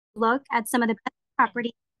look at some of the best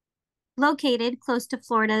properties located close to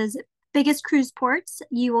Florida's biggest cruise ports.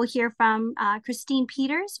 You will hear from Christine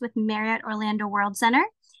Peters with Marriott Orlando World Center.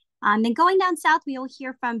 Then going down south, we will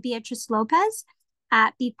hear from Beatrice Lopez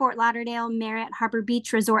at the Fort Lauderdale Marriott Harbor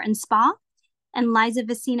Beach Resort and Spa, and Liza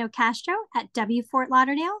Vicino Castro at W Fort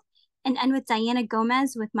Lauderdale, and end with Diana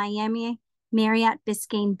Gomez with Miami Marriott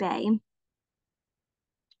Biscayne Bay.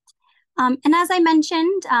 And as I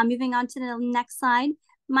mentioned, moving on to the next slide,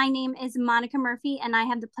 my name is Monica Murphy, and I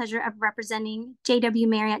have the pleasure of representing JW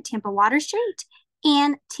Marriott Tampa Water Street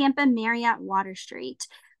and Tampa Marriott Water Street.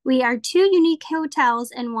 We are two unique hotels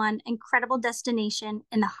in one incredible destination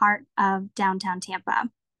in the heart of downtown Tampa.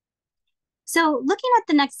 So looking at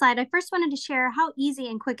the next slide, I first wanted to share how easy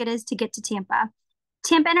and quick it is to get to Tampa.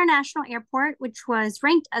 Tampa International Airport, which was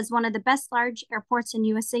ranked as one of the best large airports in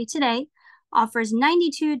USA Today, offers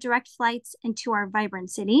 92 direct flights into our vibrant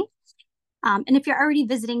city. And if you're already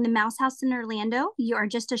visiting the Mouse House in Orlando, you are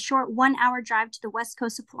just a short 1-hour drive to the west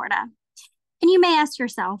coast of Florida. And you may ask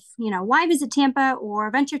yourself, why visit Tampa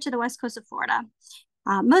or venture to the west coast of Florida?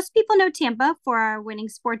 Most people know Tampa for our winning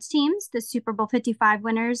sports teams, the Super Bowl 55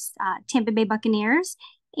 winners, Tampa Bay Buccaneers,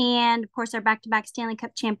 and of course our back-to-back Stanley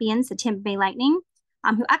Cup champions, the Tampa Bay Lightning,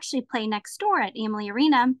 who actually play next door at Amalie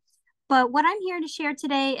Arena. But what I'm here to share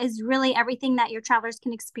today is really everything that your travelers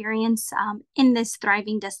can experience in this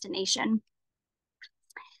thriving destination.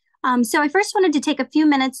 So I first wanted to take a few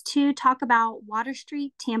minutes to talk about Water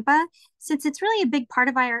Street Tampa, since it's really a big part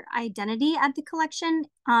of our identity at the collection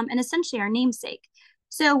and essentially our namesake.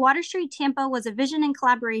 So Water Street Tampa was a vision and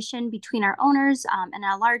collaboration between our owners and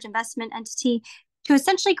a large investment entity to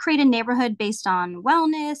essentially create a neighborhood based on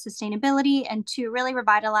wellness, sustainability, and to really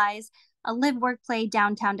revitalize a live, work, play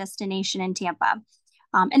downtown destination in Tampa.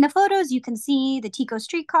 In the photos, you can see the Tico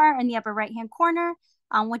streetcar in the upper right-hand corner,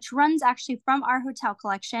 which runs actually from our hotel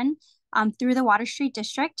collection through the Water Street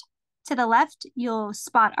district. To the left, you'll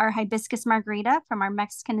spot our hibiscus margarita from our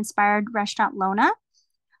Mexican-inspired restaurant Lona.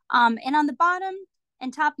 And on the bottom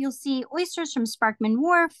and top, you'll see oysters from Sparkman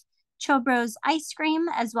Wharf, Chobro's ice cream,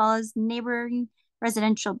 as well as neighboring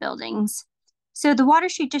residential buildings. So the Water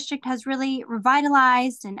Street district has really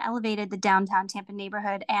revitalized and elevated the downtown Tampa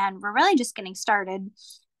neighborhood, and we're really just getting started.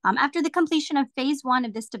 After the completion of phase 1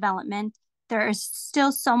 of this development, there is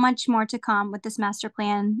still so much more to come with this master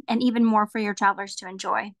plan and even more for your travelers to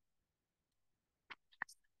enjoy.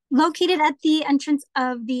 Located at the entrance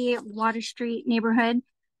of the Water Street neighborhood,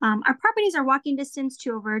 our properties are walking distance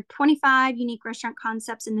to over 25 unique restaurant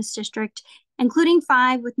concepts in this district, including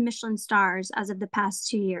 5 with Michelin stars as of the past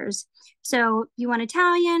 2 years. So you want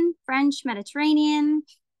Italian, French, Mediterranean,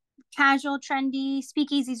 casual, trendy,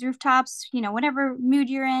 speakeasies, rooftops, whatever mood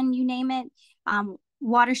you're in, you name it.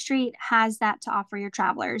 Water Street has that to offer your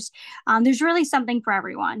travelers. There's really something for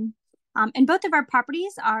everyone. And both of our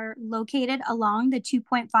properties are located along the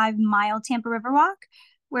 2.5-mile Tampa Riverwalk,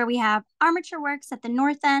 where we have Armature Works at the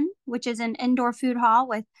north end, which is an indoor food hall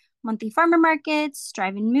with monthly farmer markets,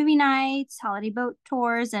 drive-in movie nights, holiday boat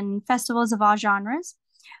tours, and festivals of all genres.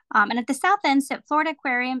 And at the south end sit Florida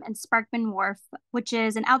Aquarium and Sparkman Wharf, which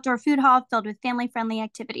is an outdoor food hall filled with family-friendly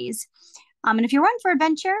activities. And if you're one for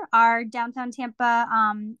adventure, our downtown Tampa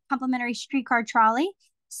complimentary streetcar trolley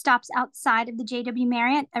stops outside of the JW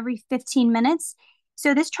Marriott every 15 minutes.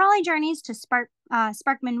 So this trolley journeys to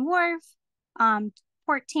Sparkman Wharf,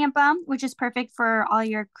 Port Tampa, which is perfect for all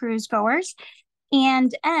your cruise goers,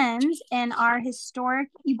 and ends in our historic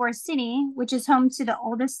Ybor City, which is home to the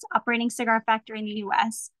oldest operating cigar factory in the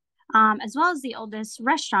U.S., as well as the oldest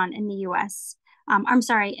restaurant in the U.S.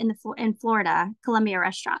 In Florida, Columbia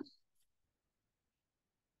Restaurant.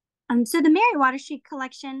 So the Marriott Water Street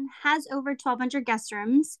collection has over 1,200 guest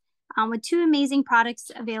rooms with 2 amazing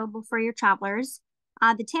products available for your travelers.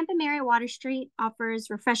 The Tampa Marriott Water Street offers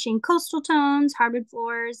refreshing coastal tones, hardwood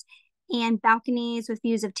floors, and balconies with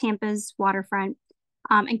views of Tampa's waterfront.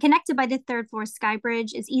 And connected by the 3rd floor sky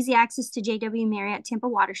bridge is easy access to JW Marriott Tampa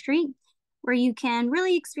Water Street, where you can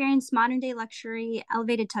really experience modern day luxury,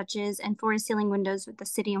 elevated touches, and floor to ceiling windows with the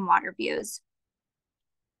city and water views.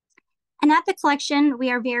 And at the collection,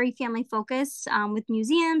 we are very family focused with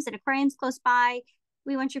museums and aquariums close by.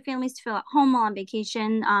 We want your families to feel at home while on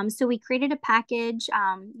vacation. So we created a package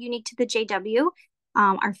unique to the JW,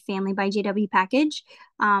 our Family by JW package.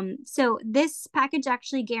 So this package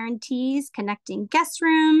actually guarantees connecting guest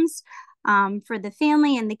rooms for the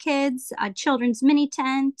family and the kids, a children's mini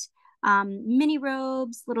tent, mini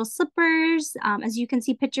robes, little slippers, as you can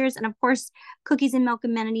see pictures, and of course, cookies and milk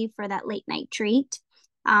amenity for that late night treat.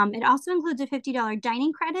 It also includes a $50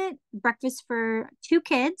 dining credit, breakfast for 2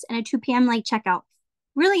 kids, and a 2 p.m. late checkout.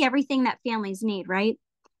 Really everything that families need, right?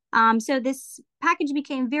 So this package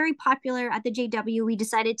became very popular at the JW. We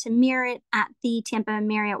decided to mirror it at the Tampa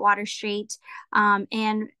Marriott Water Street,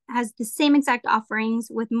 and has the same exact offerings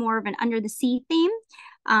with more of an under the sea theme.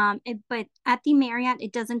 But at the Marriott,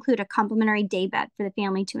 it does include a complimentary day bed for the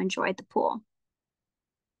family to enjoy at the pool.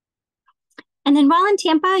 And then while in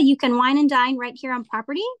Tampa, you can wine and dine right here on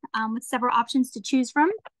property, with several options to choose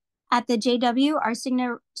from. At the JW, our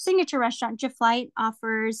signature restaurant, Jaflight,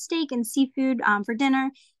 offers steak and seafood for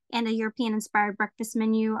dinner and a European-inspired breakfast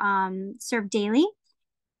menu served daily.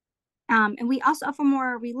 And we also offer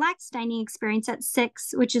more relaxed dining experience at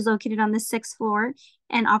Six, which is located on the 6th floor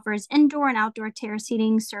and offers indoor and outdoor terrace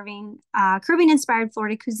seating, serving Caribbean-inspired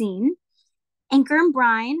Florida cuisine. Anchor and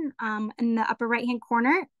Brine, in the upper right-hand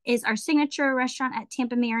corner, is our signature restaurant at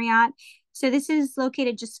Tampa Marriott. So this is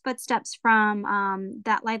located just footsteps from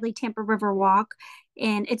that lively Tampa River walk.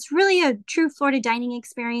 And it's really a true Florida dining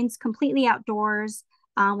experience, completely outdoors,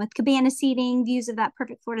 with cabana seating, views of that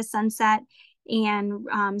perfect Florida sunset, and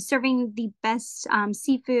serving the best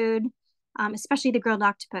seafood, especially the grilled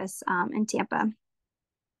octopus in Tampa.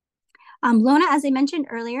 Lona, as I mentioned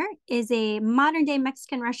earlier, is a modern-day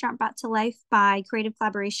Mexican restaurant brought to life by creative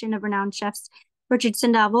collaboration of renowned chefs Richard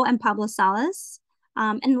Sandoval and Pablo Salas.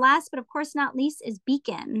 And last, but of course not least, is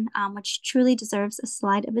Beacon, which truly deserves a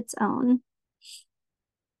slide of its own.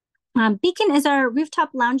 Beacon is our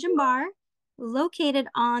rooftop lounge and bar located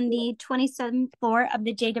on the 27th floor of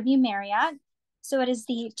the JW Marriott. So it is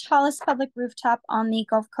the tallest public rooftop on the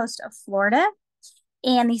Gulf Coast of Florida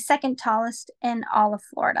and the second tallest in all of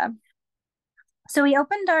Florida. So we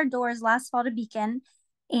opened our doors last fall to Beacon,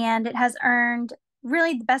 and it has earned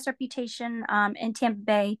really the best reputation in Tampa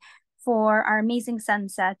Bay for our amazing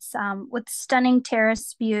sunsets with stunning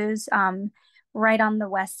terrace views right on the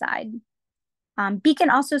west side. Beacon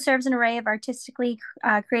also serves an array of artistically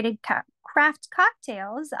created craft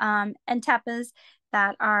cocktails and tapas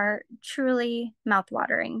that are truly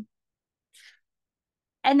mouthwatering.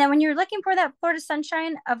 And then when you're looking for that Florida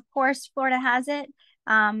sunshine, of course, Florida has it.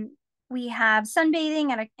 We have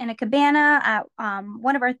sunbathing in a cabana at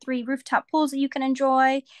one of our 3 rooftop pools that you can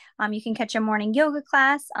enjoy. You can catch a morning yoga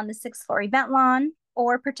class on the 6th floor event lawn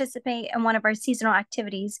or participate in one of our seasonal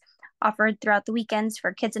activities offered throughout the weekends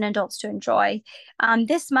for kids and adults to enjoy.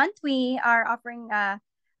 This month, we are offering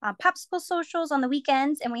popsicle socials on the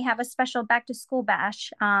weekends, and we have a special back to school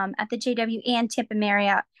bash at the JW and Tampa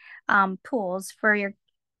Marriott pools for your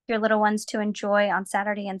little ones to enjoy on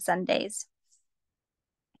Saturday and Sundays.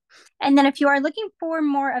 And then if you are looking for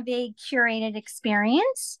more of a curated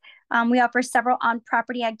experience, we offer several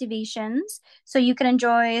on-property activations. So you can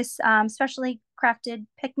enjoy specially crafted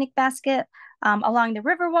picnic basket along the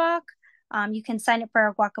Riverwalk. You can sign up for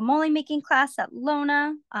a guacamole making class at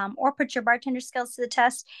Lona, or put your bartender skills to the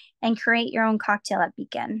test and create your own cocktail at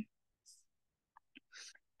Beacon.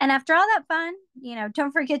 And after all that fun,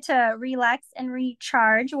 don't forget to relax and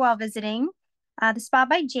recharge while visiting. The Spa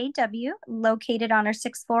by JW, located on our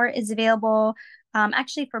 6th floor, is available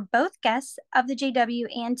actually for both guests of the JW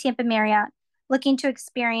and Tampa Marriott looking to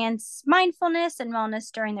experience mindfulness and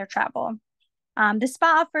wellness during their travel. The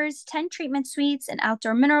spa offers 10 treatment suites, an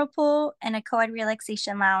outdoor mineral pool, and a co-ed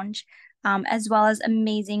relaxation lounge, as well as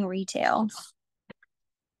amazing retail.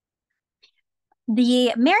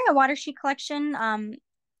 The Marriott Water Street Collection,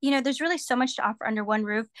 there's really so much to offer under one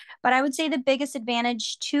roof, but I would say the biggest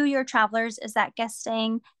advantage to your travelers is that guests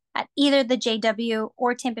staying at either the JW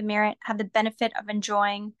or Tampa Marriott have the benefit of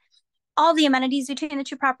enjoying all the amenities between the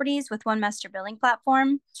 2 properties with one master billing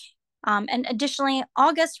platform. And additionally,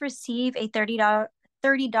 all guests receive a $30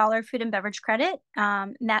 food and beverage credit.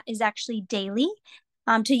 And that is actually daily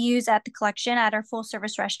to use at the collection at our full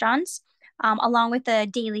service restaurants, along with the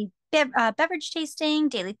daily beverage tasting,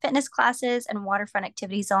 daily fitness classes, and waterfront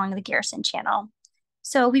activities along the Garrison Channel.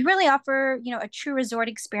 So we really offer, a true resort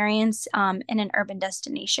experience in an urban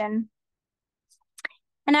destination.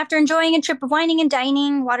 And after enjoying a trip of wining and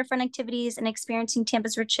dining, waterfront activities, and experiencing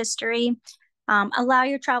Tampa's rich history, allow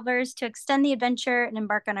your travelers to extend the adventure and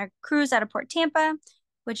embark on a cruise out of Port Tampa,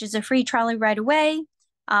 which is a free trolley ride away.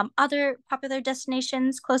 Other popular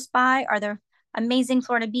destinations close by are the amazing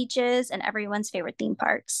Florida beaches and everyone's favorite theme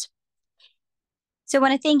parks. So I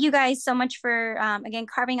want to thank you guys so much for, again,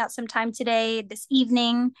 carving out some time today, this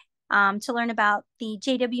evening, to learn about the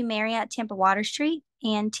JW Marriott Tampa Water Street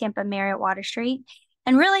and Tampa Marriott Water Street,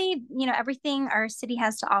 and really, everything our city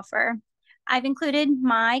has to offer. I've included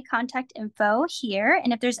my contact info here,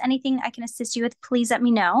 and if there's anything I can assist you with, please let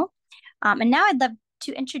me know. And now I'd love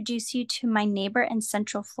to introduce you to my neighbor in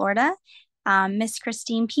Central Florida, Miss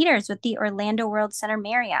Christine Peters with the Orlando World Center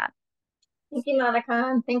Marriott. Thank you, Monica,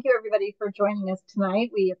 and thank you everybody for joining us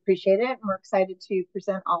tonight. We appreciate it, and we're excited to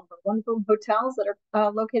present all of our wonderful hotels that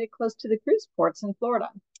are located close to the cruise ports in Florida.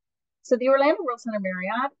 So the Orlando World Center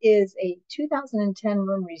Marriott is a 2010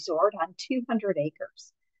 room resort on 200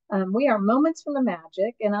 acres. We are moments from the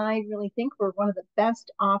magic, and I really think we're one of the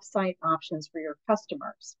best off-site options for your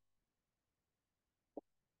customers.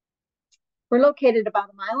 We're located about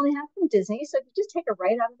a mile and a half from Disney, so if you just take a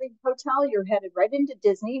right out of the hotel, you're headed right into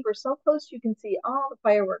Disney. We're so close you can see all the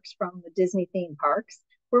fireworks from the Disney theme parks.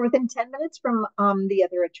 We're within 10 minutes from the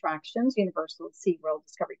other attractions, Universal, SeaWorld,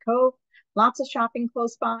 Discovery Cove. Lots of shopping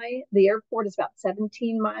close by. The airport is about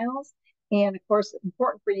 17 miles. And of course,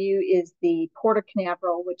 important for you is the Port of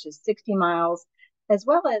Canaveral, which is 60 miles, as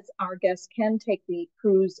well as our guests can take the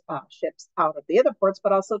cruise ships out of the other ports,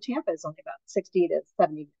 but also Tampa is only about 60 to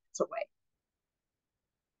 70 minutes away.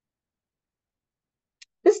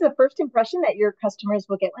 This is the first impression that your customers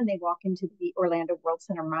will get when they walk into the Orlando World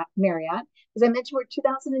Center Marriott. As I mentioned, we're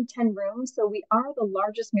 2010 rooms, so we are the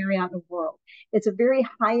largest Marriott in the world. It's a very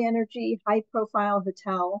high energy, high profile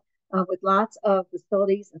hotel with lots of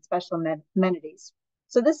facilities and special amenities.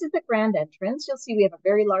 So this is the grand entrance. You'll see we have a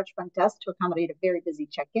very large front desk to accommodate a very busy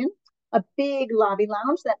check-in, a big lobby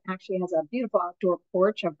lounge that actually has a beautiful outdoor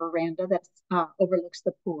porch, a veranda that overlooks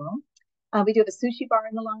the pool. We do have a sushi bar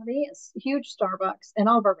in the lobby, a huge Starbucks, and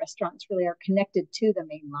all of our restaurants really are connected to the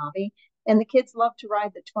main lobby. And the kids love to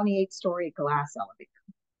ride the 28-story glass elevator.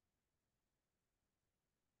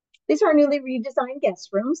 These are newly redesigned guest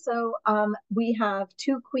rooms. So we have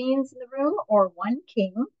 2 queens in the room or 1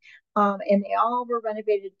 king, and they all were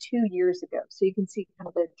renovated 2 years ago. So you can see kind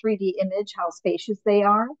of the 3D image, how spacious they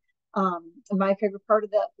are. My favorite part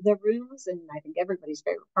of the rooms, and I think everybody's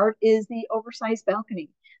favorite part, is the oversized balcony.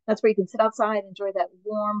 That's where you can sit outside, enjoy that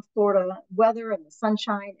warm Florida weather and the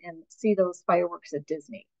sunshine, and see those fireworks at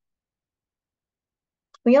Disney.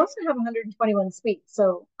 We also have 121 suites.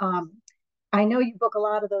 So I know you book a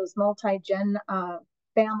lot of those multi-gen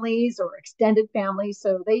families or extended families,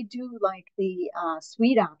 so they do like the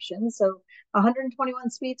suite option. So 121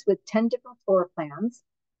 suites with 10 different floor plans.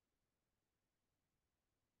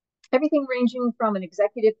 Everything ranging from an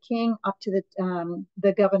executive king up to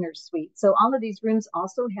the governor's suite. So all of these rooms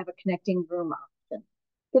also have a connecting room option.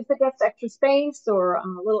 Gives the guests extra space or a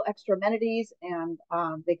little extra amenities, and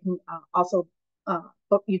they can also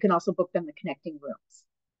you can also book them the connecting rooms.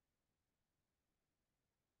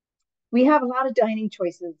 We have a lot of dining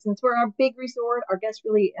choices. Since we're a big resort, our guests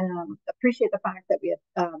really appreciate the fact that we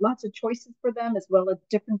have lots of choices for them, as well as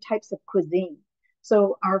different types of cuisine.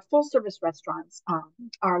 So our full service restaurants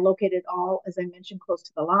are located all, as I mentioned, close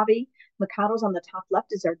to the lobby. Mikado's on the top left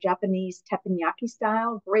is our Japanese teppanyaki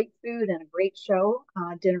style, great food and a great show,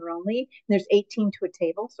 dinner only. And there's 18 to a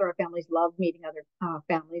table, so our families love meeting other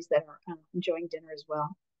families that are enjoying dinner as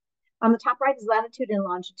well. On the top right is latitude and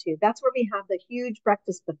longitude. That's where we have the huge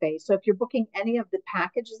breakfast buffet. So if you're booking any of the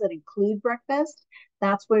packages that include breakfast,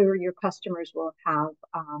 that's where your customers will have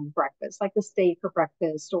breakfast, like the stay for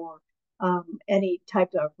breakfast or any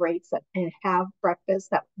type of rates that have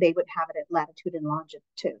breakfast, that they would have it at latitude and longitude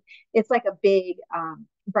too. It's like a big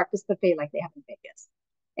breakfast buffet like they have in Vegas.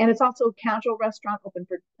 And it's also a casual restaurant open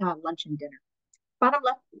for lunch and dinner. Bottom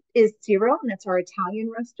left is Zero, and that's our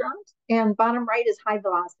Italian restaurant. And bottom right is High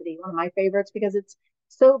Velocity, one of my favorites because it's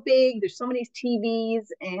so big. There's so many TVs,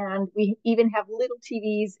 and we even have little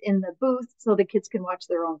TVs in the booth so the kids can watch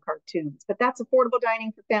their own cartoons. But that's affordable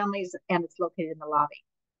dining for families, and it's located in the lobby.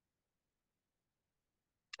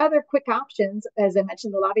 Other quick options, as I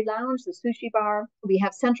mentioned, the lobby lounge, the sushi bar. We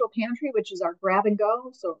have central pantry, which is our grab and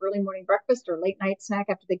go, so early morning breakfast or late night snack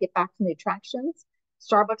after they get back from the attractions.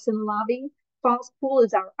 Starbucks in the lobby. Falls Pool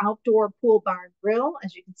is our outdoor pool bar and grill.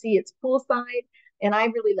 As you can see, it's poolside, and I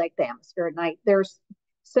really like the atmosphere at night. There's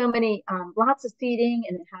so many, lots of seating,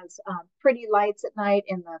 and it has pretty lights at night,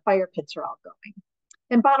 and the fire pits are all going.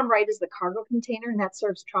 And bottom right is the cargo container, and that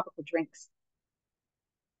serves tropical drinks.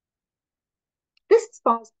 This is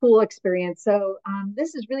Falls Pool experience. So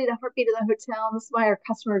this is really the heartbeat of the hotel. This is why our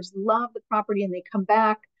customers love the property and they come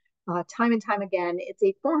back time and time again. It's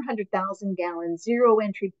a 400,000 gallon zero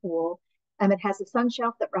entry pool. It has a sun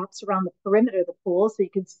shelf that wraps around the perimeter of the pool, so you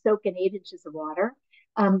can soak in 8 inches of water.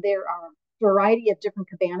 There are a variety of different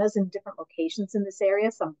cabanas in different locations in this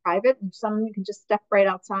area, some private, and some you can just step right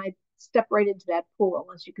outside, step right into that pool,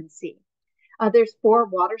 as you can see. There's 4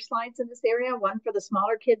 water slides in this area, one for the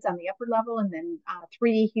smaller kids on the upper level, and then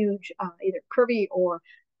 3 huge, either curvy or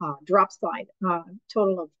drop slide,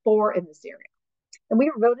 total of 4 in this area. And we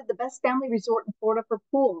were voted the best family resort in Florida for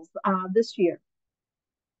pools this year.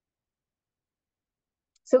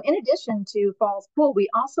 So in addition to Falls Pool, we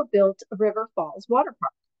also built River Falls Water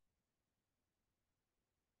Park.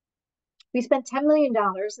 We spent $10 million,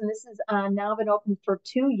 and this has now been open for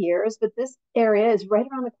 2 years, but this area is right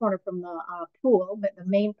around the corner from the pool, the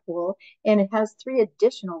main pool, and it has 3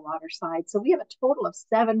 additional water slides. So we have a total of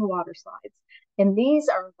 7 water slides. And these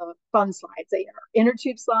are the fun slides. They are inner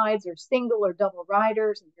tube slides or single or double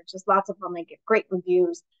riders, and there's just lots of fun. They get great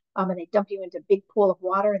reviews, and they dump you into a big pool of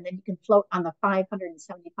water, and then you can float on the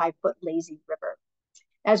 575-foot lazy river.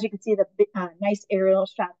 As you can see, the nice aerial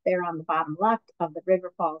shot there on the bottom left of the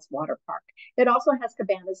River Falls Water Park. It also has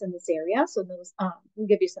cabanas in this area, so those will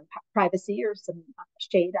give you some privacy or some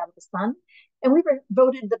shade out of the sun. And we were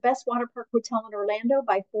voted the best water park hotel in Orlando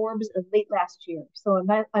by Forbes late last year. So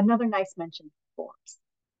another nice mention for Forbes.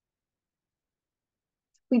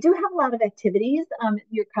 We do have a lot of activities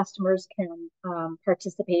your customers can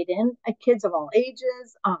participate in. Kids of all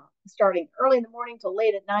ages, starting early in the morning till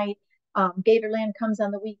late at night. Gatorland comes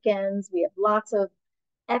on the weekends. We have lots of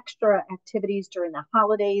extra activities during the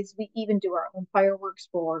holidays. We even do our own fireworks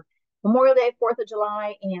for Memorial Day, 4th of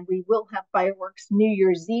July, and we will have fireworks New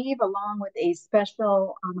Year's Eve along with a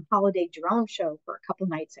special holiday drone show for a couple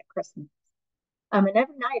nights at Christmas. And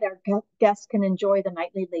every night our guests can enjoy the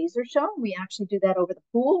nightly laser show. We actually do that over the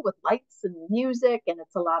pool with lights and music, and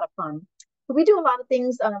it's a lot of fun. But we do a lot of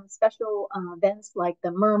things, special events like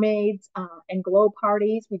the mermaids and glow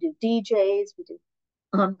parties. We do DJs, we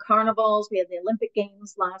do carnivals. We had the Olympic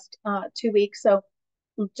Games last 2 weeks. So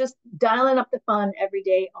just dialing up the fun every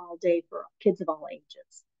day, all day for kids of all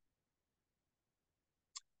ages.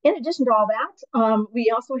 In addition to all that,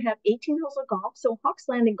 we also have 18 holes of golf. So Hawks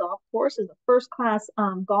Landing Golf Course is a first-class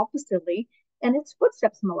golf facility, and it's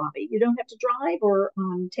footsteps in the lobby. You don't have to drive or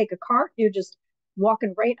take a cart. You're just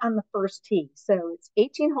walking right on the first tee. So it's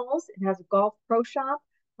 18 holes. It has a golf pro shop.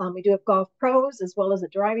 We do have golf pros as well as a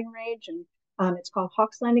driving range, and it's called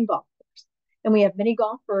Hawks Landing Golf Course. And we have mini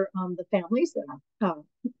golf for the families that are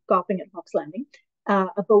golfing at Hawks Landing,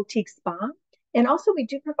 a boutique spa. And also we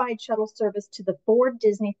do provide shuttle service to the 4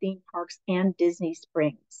 Disney theme parks and Disney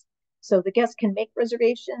Springs. So the guests can make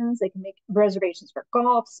reservations. They can make reservations for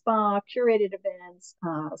golf, spa, curated events,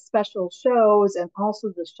 special shows, and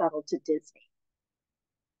also the shuttle to Disney.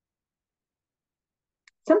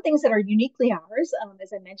 Some things that are uniquely ours,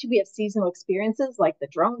 as I mentioned, we have seasonal experiences like the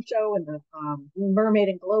drone show and the mermaid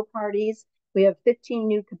and glow parties. We have 15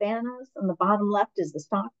 new cabanas. On the bottom left is the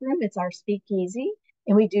stock room. It's our speakeasy.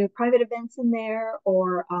 And we do private events in there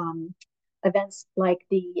or events like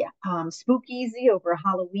the Spookeasy over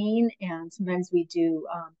Halloween. And sometimes we do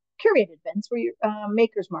curated events where you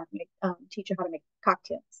Maker's Mark teach you how to make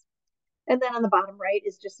cocktails. And then on the bottom right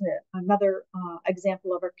is just another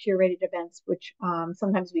example of our curated events, which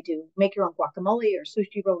sometimes we do make your own guacamole or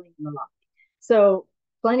sushi rolling in the lobby. So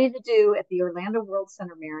plenty to do at the Orlando World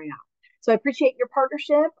Center Marriott. So I appreciate your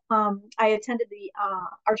partnership. I attended the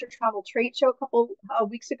Archer Travel Trade Show a couple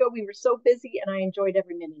weeks ago. We were so busy and I enjoyed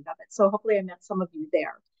every minute of it. So hopefully I met some of you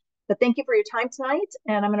there. But thank you for your time tonight.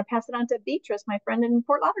 And I'm going to pass it on to Beatrice, my friend in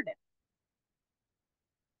Fort Lauderdale.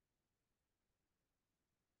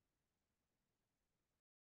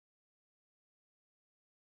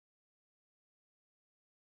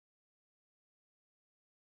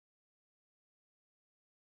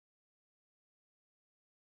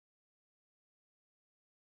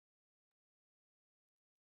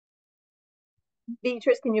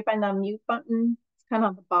 Beatrice, can you find the mute button? It's kind of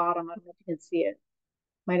on the bottom. I don't know if you can see it.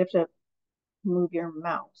 Might have to move your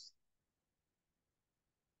mouse.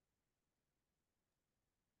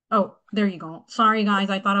 Oh, there you go. Sorry, guys.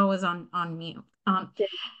 I thought I was on mute.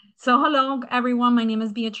 So hello, everyone. My name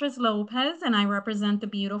is Beatrice Lopez, and I represent the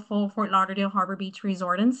beautiful Fort Lauderdale Harbor Beach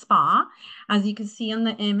Resort and Spa. As you can see in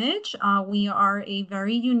the image, we are a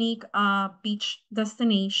very unique beach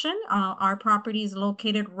destination. Our property is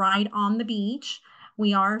located right on the beach.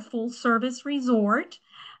 We are a full-service resort.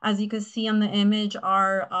 As you can see in the image,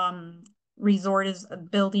 our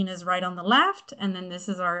building is right on the left, and then this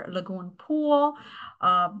is our lagoon pool,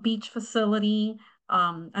 beach facility.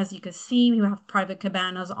 As you can see, we have private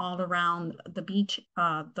cabanas all around the beach,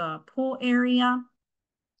 the pool area.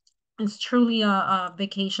 It's truly a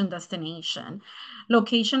vacation destination.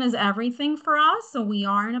 Location is everything for us. So we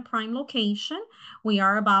are in a prime location. We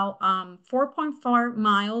are about 4.4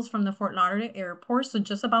 miles from the Fort Lauderdale airport. So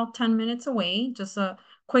just about 10 minutes away, just a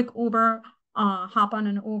quick Uber, hop on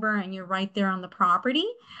an Uber and you're right there on the property.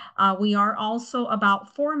 We are also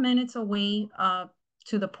about 4 minutes away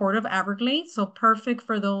to the Port of Everglades. So perfect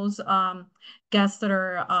for those guests that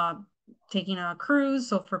are taking a cruise.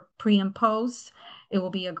 So for pre and post, it will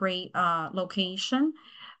be a great location.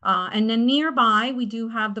 And then nearby, we do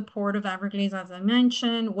have the Port of Everglades, as I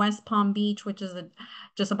mentioned, West Palm Beach, which is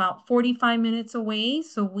just about 45 minutes away.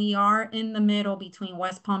 So we are in the middle between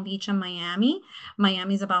West Palm Beach and Miami.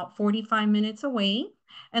 Miami is about 45 minutes away.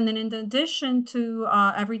 And then in addition to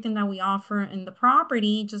everything that we offer in the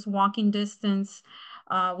property, just walking distance,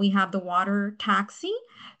 we have the water taxi.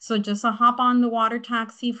 So just a hop on the water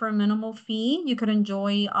taxi for a minimal fee. You could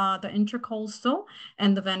enjoy the Intercoastal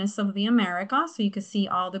and the Venice of the Americas. So you could see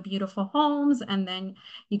all the beautiful homes, and then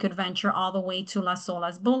you could venture all the way to Las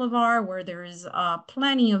Olas Boulevard, where there is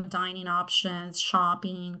plenty of dining options,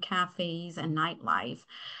 shopping, cafes, and nightlife.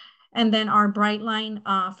 And then our Brightline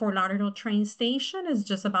Fort Lauderdale train station is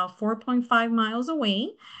just about 4.5 miles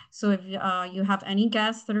away. So if you have any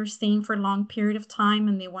guests that are staying for a long period of time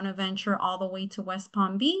and they want to venture all the way to West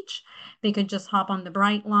Palm Beach, they could just hop on the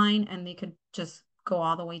Brightline and they could just go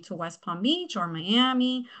all the way to West Palm Beach or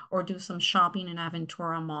Miami, or do some shopping in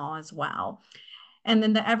Aventura Mall as well. And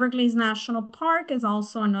then the Everglades National Park is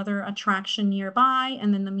also another attraction nearby,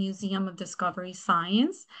 and then the Museum of Discovery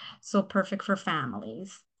Science, so perfect for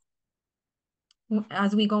families.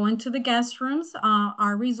 As we go into the guest rooms,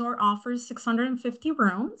 our resort offers 650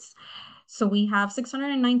 rooms. So we have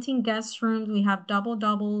 619 guest rooms. We have double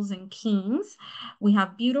doubles and kings. We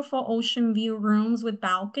have beautiful ocean view rooms with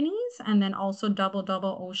balconies, and then also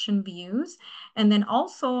double ocean views. And then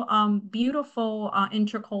also beautiful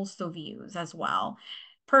intercoastal views as well.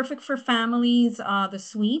 Perfect for families. The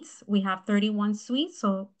suites, we have 31 suites,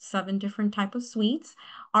 so 7 different type of suites.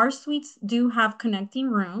 Our suites do have connecting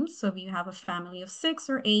rooms. So if you have a family of 6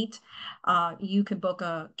 or 8, you could book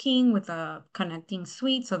a king with a connecting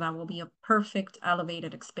suite. So that will be a perfect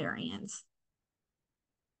elevated experience.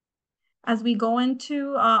 As we go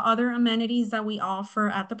into other amenities that we offer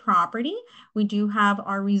at the property, we do have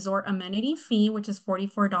our resort amenity fee, which is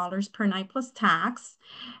 $44 per night plus tax.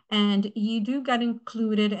 And you do get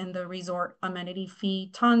included in the resort amenity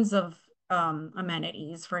fee tons of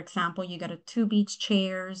amenities. For example, you get 2 beach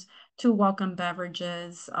chairs, 2 welcome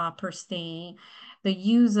beverages per stay, the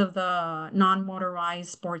use of the non-motorized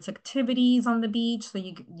sports activities on the beach. So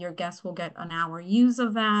your guests will get an hour use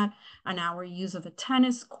of that, an hour use of the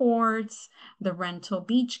tennis courts, the rental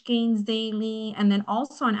beach games daily, and then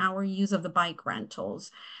also an hour use of the bike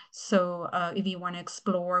rentals. So if you want to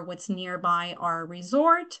explore what's nearby our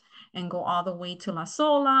resort and go all the way to Las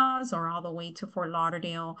Olas or all the way to Fort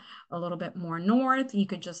Lauderdale, a little bit more north, you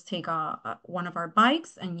could just take one of our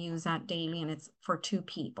bikes and use that daily, and it's for 2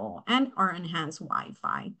 people and our enhanced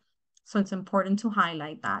Wi-Fi. So it's important to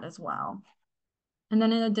highlight that as well. And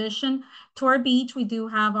then in addition to our beach, we do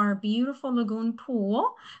have our beautiful lagoon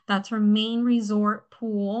pool. That's our main resort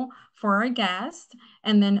pool for our guests.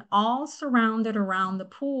 And then all surrounded around the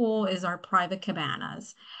pool is our private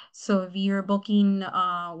cabanas. So if you're booking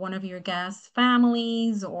one of your guests'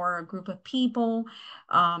 families or a group of people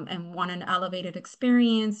and want an elevated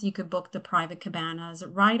experience, you could book the private cabanas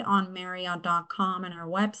right on Marriott.com and our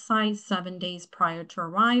website 7 days prior to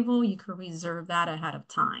arrival. You could reserve that ahead of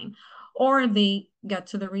time. Or if they get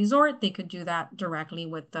to the resort, they could do that directly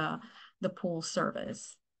with the pool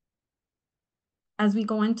service. As we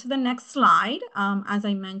go into the next slide, as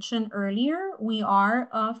I mentioned earlier, we are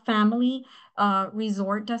a family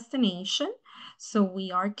resort destination. So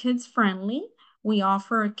we are kids friendly. We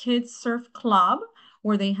offer a kids surf club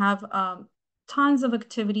where they have tons of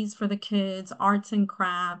activities for the kids, arts and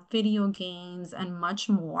craft, video games, and much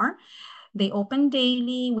more. They open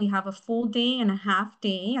daily. We have a full day and a half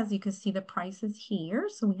day. As you can see, the prices here.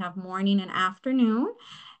 So we have morning and afternoon,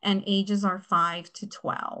 and ages are 5 to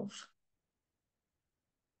 12.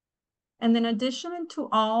 And in addition to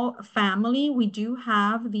all family, we do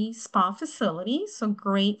have the spa facility. So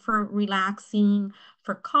great for relaxing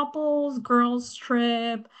for couples, girls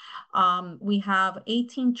trip. We have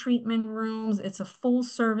 18 treatment rooms. It's a full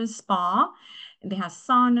service spa. They have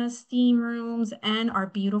sauna, steam rooms, and our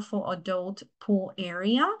beautiful adult pool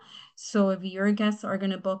area. So if your guests are going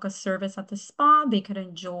to book a service at the spa, they could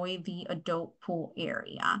enjoy the adult pool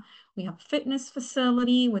area. We have a fitness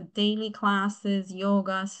facility with daily classes,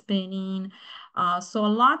 yoga, spinning. So a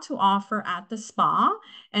lot to offer at the spa.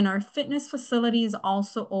 And our fitness facility is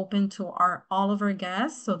also open to all of our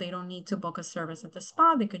guests. So they don't need to book a service at the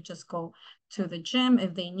spa. They could just go to the gym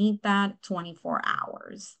if they need that 24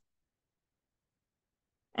 hours.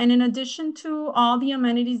 And in addition to all the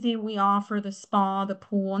amenities that we offer, the spa, the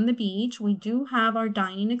pool, and the beach, we do have our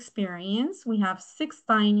dining experience. We have 6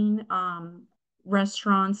 dining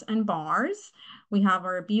restaurants and bars. We have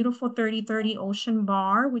our beautiful 3030 Ocean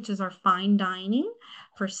Bar, which is our fine dining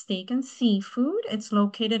for steak and seafood. It's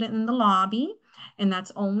located in the lobby. and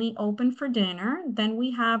that's only open for dinner. Then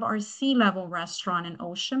we have our sea level restaurant and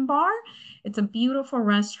ocean bar. It's a beautiful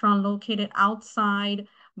restaurant located outside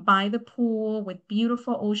by the pool with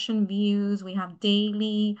beautiful ocean views. We have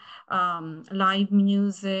daily live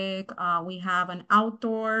music. We have an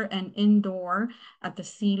outdoor and indoor at the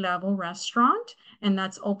sea level restaurant, and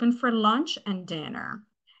that's open for lunch and dinner.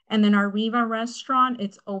 And then our Riva restaurant,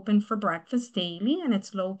 it's open for breakfast daily, and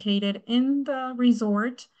it's located in the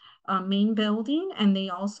resort main building, and they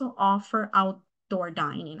also offer outdoor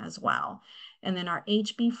dining as well. And then our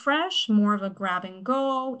HB Fresh, more of a grab and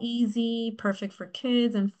go, easy, perfect for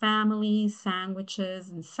kids and families, sandwiches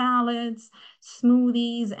and salads,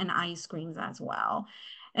 smoothies, and ice creams as well.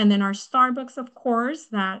 And then our Starbucks, of course,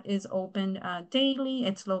 that is open daily.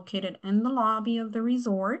 It's located in the lobby of the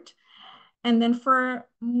resort. And then for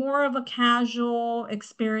more of a casual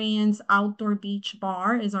experience, outdoor beach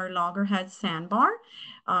bar is our Loggerhead Sandbar.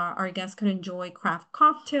 Our guests could enjoy craft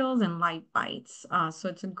cocktails and light bites. So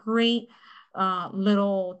it's a great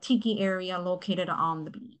little tiki area located on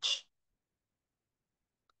the beach.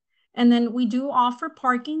 And then we do offer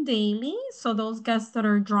parking daily. So those guests that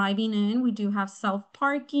are driving in, we do have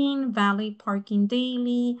self-parking, valet parking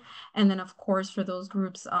daily. And then of course, for those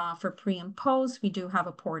groups for pre and post, we do have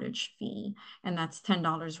a portage fee, and that's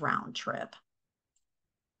 $10 round trip.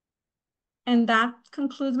 And that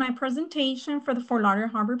concludes my presentation for the Fort Lauderdale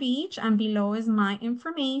Harbor Beach, and below is my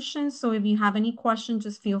information. So if you have any questions,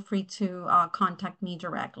 just feel free to contact me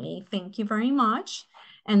directly. Thank you very much.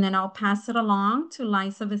 And then I'll pass it along to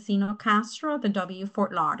Liza Vecino Castro, the W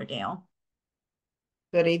Fort Lauderdale.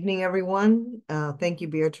 Good evening, everyone. Thank you,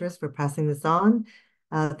 Beatrice, for passing this on.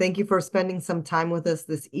 Thank you for spending some time with us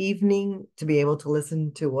this evening to be able to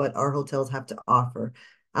listen to what our hotels have to offer.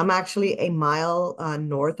 I'm actually a mile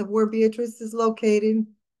north of where Beatrice is located,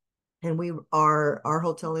 and our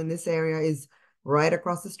hotel in this area is right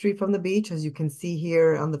across the street from the beach, as you can see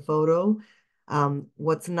here on the photo.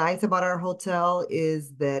 What's nice about our hotel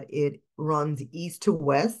is that it runs east to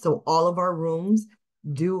west, so all of our rooms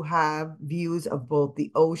do have views of both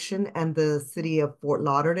the ocean and the city of Fort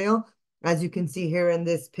Lauderdale. As you can see here in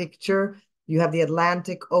this picture, you have the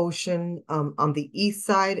Atlantic Ocean on the east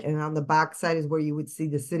side, and on the back side is where you would see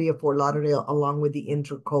the city of Fort Lauderdale along with the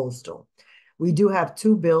Intercoastal. We do have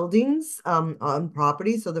two buildings on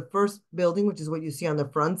property. So the first building, which is what you see on the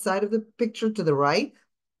front side of the picture to the right,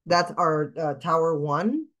 that's our Tower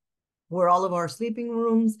 1, where all of our sleeping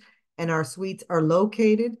rooms and our suites are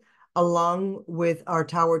located, along with our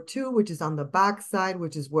Tower 2, which is on the back side,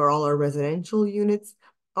 which is where all our residential units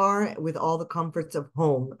are with all the comforts of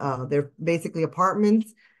home. They're basically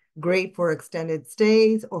apartments, great for extended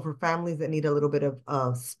stays or for families that need a little bit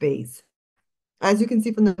of space. As you can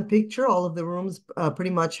see from the picture, all of the rooms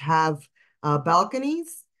pretty much have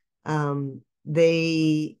balconies. There's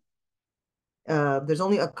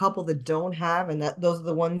only a couple that don't have, and those are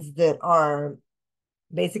the ones that are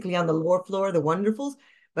basically on the lower floor, the Wonderfuls,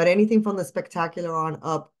 but anything from the Spectacular on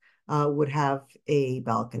up would have a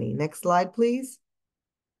balcony. Next slide, please.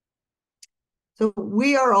 So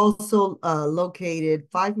we are also located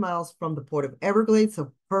 5 miles from the Port of Everglades,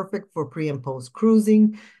 so perfect for pre and post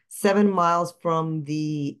cruising, 7 miles from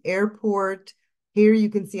the airport. Here you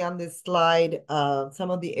can see on this slide some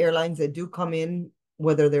of the airlines that do come in,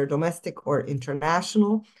 whether they're domestic or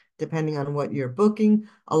international, depending on what you're booking,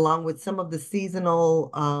 along with some of the seasonal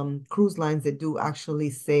cruise lines that do actually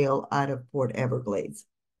sail out of Port Everglades.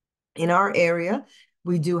 In our area,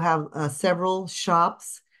 we do have several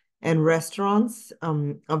shops and restaurants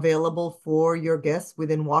available for your guests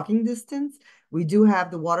within walking distance. We do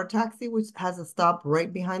have the water taxi, which has a stop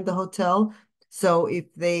right behind the hotel. So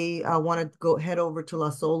if they want to head over to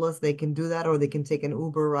Las Olas, they can do that, or they can take an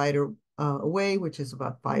Uber ride away, which is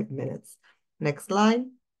about 5 minutes. Next slide.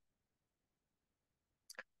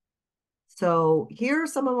 So here are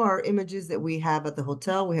some of our images that we have at the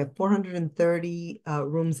hotel. We have 430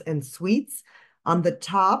 rooms and suites. On the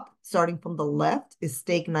top, starting from the left, is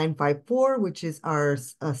Steak 954, which is our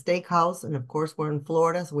steakhouse. And of course, we're in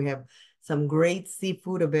Florida, so we have some great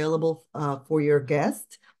seafood available for your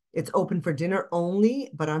guests. It's open for dinner only,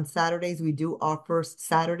 but on Saturdays, we do offer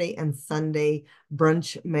Saturday and Sunday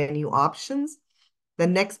brunch menu options. The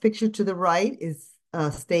next picture to the right is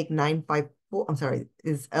Steak 954,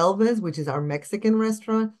 is Elvis, which is our Mexican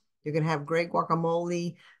restaurant. You can have great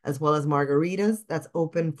guacamole as well as margaritas. That's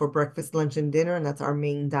open for breakfast, lunch, and dinner, and that's our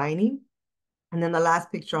main dining. And then the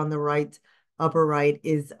last picture on the right, upper right,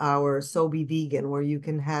 is our So Be Vegan, where you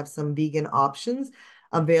can have some vegan options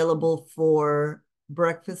available for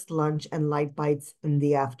breakfast, lunch, and light bites in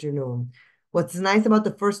the afternoon. What's nice about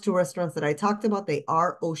the first two restaurants that I talked about, they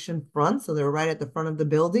are ocean front, so they're right at the front of the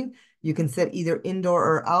building. You can sit either indoor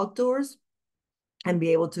or outdoors and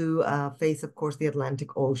be able to face, of course, the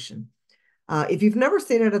Atlantic Ocean. If you've never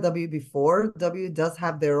stayed at a W before, W does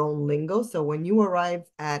have their own lingo. So when you arrive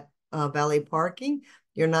at valet parking,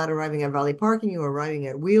 you're not arriving at valet parking, you're arriving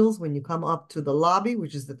at wheels. When you come up to the lobby,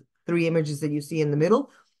 which is the three images that you see in the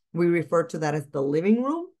middle, we refer to that as the living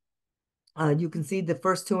room. You can see the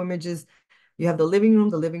first two images. You have the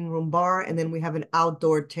living room bar, and then we have an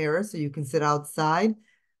outdoor terrace, so you can sit outside.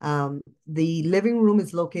 The living room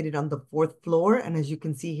is located on the fourth floor, and as you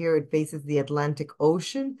can see here, it faces the Atlantic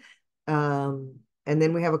Ocean. And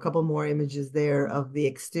then we have a couple more images there of the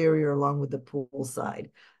exterior along with the pool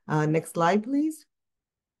side. Next slide, please.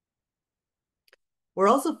 We're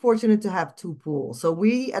also fortunate to have two pools. So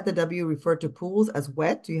we at the W refer to pools as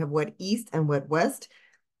wet. You have wet east and wet west.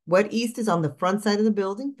 Wet east is on the front side of the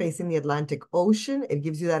building facing the Atlantic Ocean. It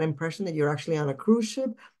gives you that impression that you're actually on a cruise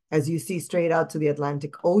ship as you see straight out to the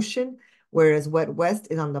Atlantic Ocean, whereas wet west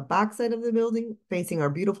is on the back side of the building facing our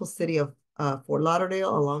beautiful city of Fort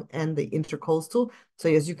Lauderdale along and the intercoastal. So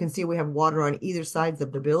as you can see, we have water on either sides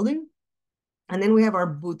of the building. And then we have our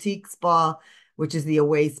boutique spa, which is the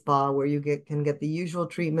away spa, where you can get the usual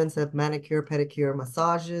treatments of manicure, pedicure,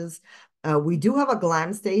 massages. We do have a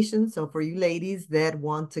glam station. So for you ladies that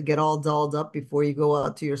want to get all dolled up before you go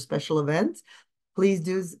out to your special event, please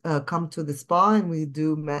do come to the spa, and we'll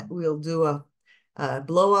do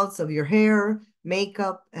blowouts of your hair,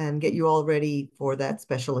 makeup, and get you all ready for that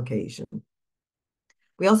special occasion.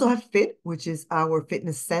 We also have Fit, which is our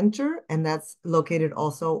fitness center, and that's located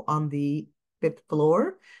also on the fifth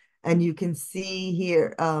floor. And you can see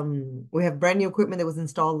here, we have brand new equipment that was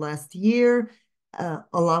installed last year,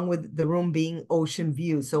 along with the room being ocean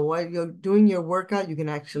view. So while you're doing your workout, you can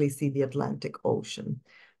actually see the Atlantic Ocean.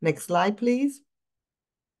 Next slide, please.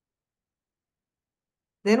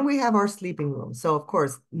 Then we have our sleeping room. So of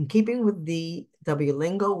course, in keeping with the W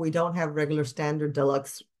lingo, we don't have regular standard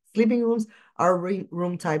deluxe sleeping rooms. Our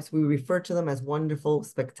room types, we refer to them as wonderful,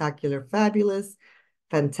 spectacular, fabulous,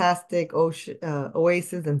 fantastic,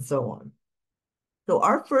 oasis, and so on. So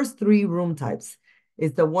our first three room types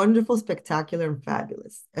is the wonderful, spectacular, and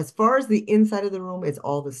fabulous. As far as the inside of the room, it's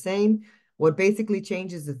all the same. What basically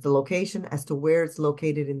changes is the location as to where it's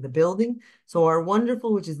located in the building. So our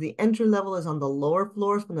wonderful, which is the entry level, is on the lower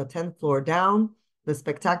floors from the 10th floor down. The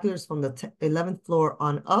spectacular is from the 11th floor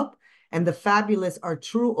on up. And the fabulous are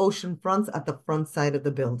true ocean fronts at the front side of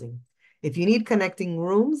the building. If you need connecting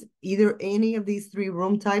rooms, either any of these three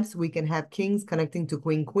room types, we can have kings connecting to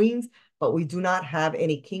queen queens, but we do not have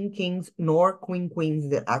any king kings nor queen queens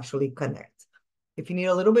that actually connect. If you need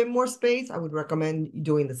a little bit more space, I would recommend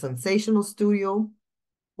doing the Sensational Studio,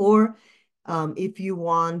 or if you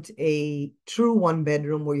want a true one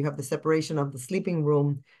bedroom where you have the separation of the sleeping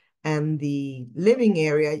room and the living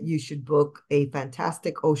area, you should book a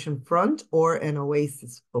fantastic ocean front or an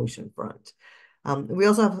oasis ocean front. We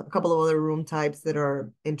also have a couple of other room types that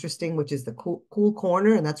are interesting, which is the cool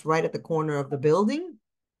corner, and that's right at the corner of the building.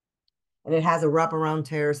 And it has a wraparound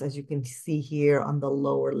terrace, as you can see here on the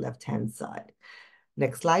lower left-hand side.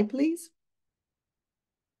 Next slide, please.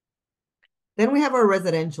 Then we have our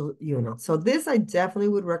residential unit. So this I definitely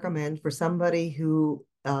would recommend for somebody who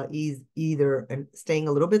is either staying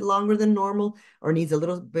a little bit longer than normal or needs a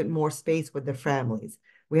little bit more space with their families.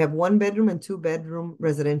 We have 1 bedroom and 2 bedroom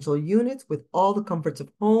residential units with all the comforts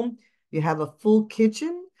of home. You have a full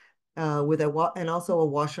kitchen with and also a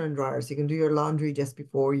washer and dryer, so you can do your laundry just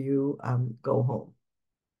before you go home.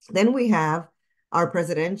 Then we have our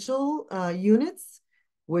presidential units,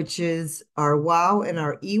 which is our WOW and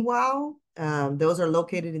our EWOW. Those are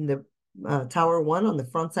located in the Tower 1 on the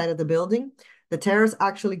front side of the building. The terrace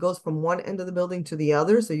actually goes from one end of the building to the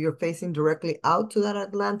other, so you're facing directly out to that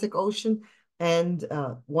Atlantic Ocean, and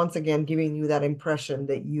once again, giving you that impression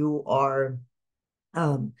that you are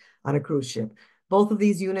on a cruise ship. Both of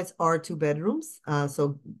these units are 2 bedrooms,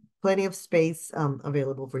 so plenty of space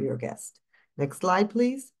available for your guest. Next slide,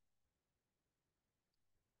 please.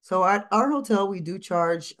 So at our hotel, we do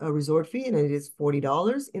charge a resort fee, and it is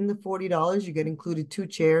 $40. In the $40, you get included 2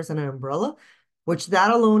 chairs and an umbrella, which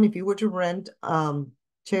that alone, if you were to rent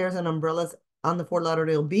chairs and umbrellas on the Fort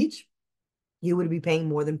Lauderdale beach, you would be paying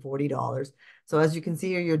more than $40. So as you can see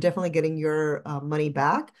here, you're definitely getting your money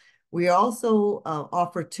back. We also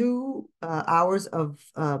offer 2 hours of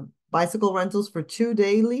bicycle rentals for 2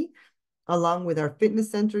 daily, along with our fitness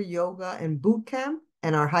center, yoga, and boot camp,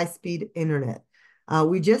 and our high-speed internet.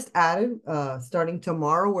 We just added, starting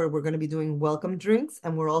tomorrow, where we're going to be doing welcome drinks,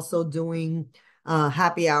 and we're also doing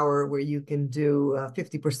happy hour where you can do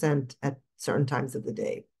 50% at certain times of the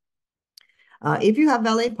day. If you have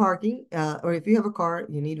valet parking, or if you have a car,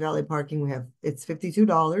 you need valet parking, it's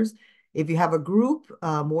 $52. If you have a group,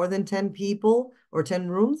 more than 10 people or 10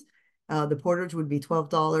 rooms, the portage would be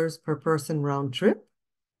 $12 per person round trip.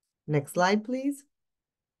 Next slide, please.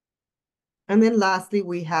 And then lastly,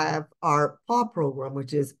 we have our PAW program,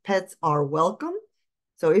 which is Pets Are Welcome.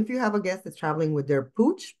 So if you have a guest that's traveling with their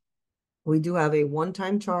pooch, we do have a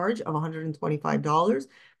one-time charge of $125.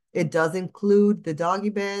 It does include the doggy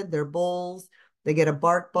bed, their bowls. They get a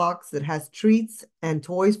bark box that has treats and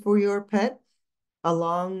toys for your pet,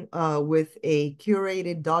 along with a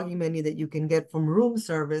curated doggy menu that you can get from room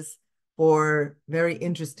service for very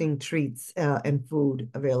interesting treats and food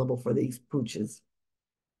available for these pooches.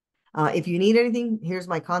 If you need anything, here's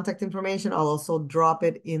my contact information. I'll also drop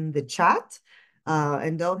it in the chat.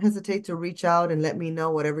 And don't hesitate to reach out and let me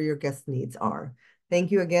know whatever your guest needs are. Thank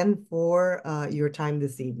you again for your time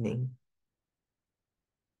this evening.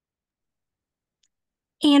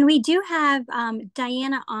 And we do have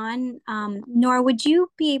Diana on. Nora, would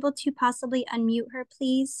you be able to possibly unmute her,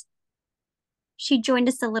 please? She joined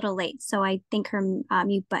us a little late, so I think her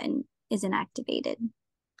mute button isn't activated.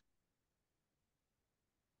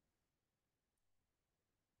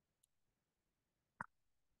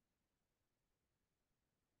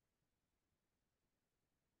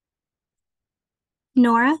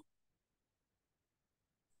 Nora?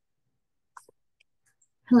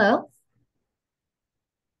 Hello.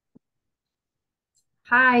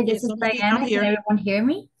 Hi, this Yes, is I'm Diana. here. Can everyone hear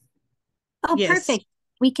me? Oh, Yes. perfect.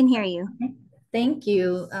 We can hear you. Okay. Thank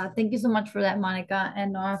you. Thank you so much for that, Monica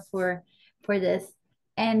and Nora, for this.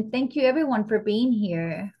 And thank you everyone for being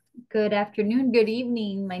here. Good afternoon, good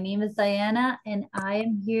evening. My name is Diana, and I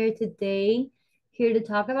am here today to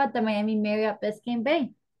talk about the Miami Marriott Biscayne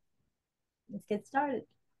Bay. Let's get started.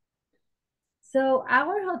 So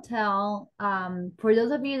our hotel, for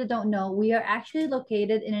those of you that don't know, we are actually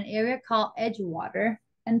located in an area called Edgewater,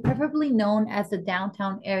 and preferably known as the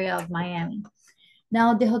downtown area of Miami.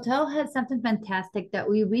 Now, the hotel has something fantastic that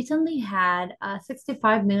we recently had a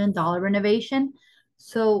 $65 million renovation.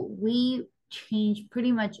 So we changed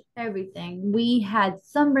pretty much everything. We had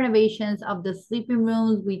some renovations of the sleeping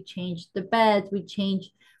rooms. We changed the beds.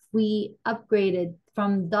 We upgraded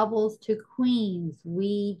from doubles to queens.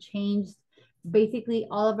 We changed basically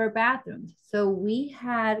all of our bathrooms. So we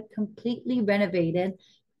had completely renovated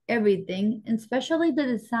everything, and especially the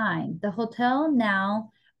design. The hotel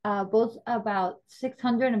now boasts about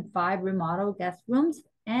 605 remodel guest rooms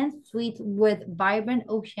and suites with vibrant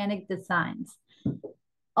oceanic designs.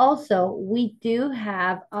 Also, we do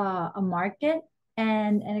have a market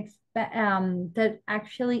and that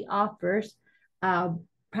actually offers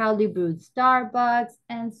proudly brewed Starbucks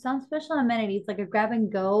and some special amenities like a grab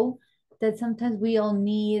and go that sometimes we all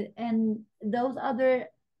need, and those other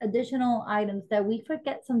additional items that we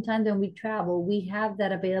forget sometimes when we travel. We have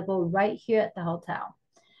that available right here at the hotel.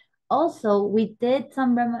 Also, we did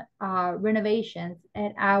some renovations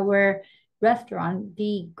at our restaurant,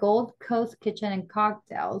 the Gold Coast Kitchen and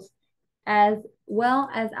Cocktails, as well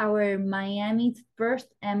as our Miami's first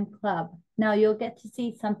M Club. Now, you'll get to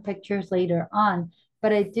see some pictures later on,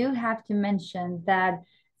 but I do have to mention that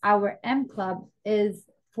our M Club is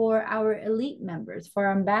for our elite members, for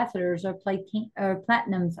ambassadors or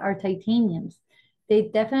platinums or titaniums. They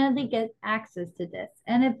definitely get access to this.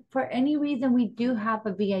 And if for any reason we do have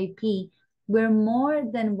a VIP, we're more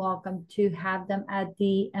than welcome to have them at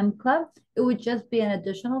the M Club. It would just be an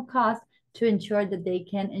additional cost to ensure that they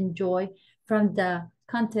can enjoy from the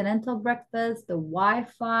continental breakfast, the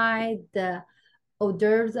Wi-Fi, the hors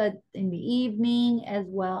d'oeuvres in the evening, as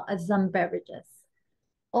well as some beverages.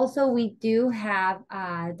 Also, we do have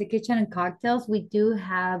the kitchen and cocktails. We do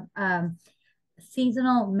have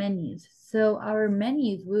seasonal menus. So our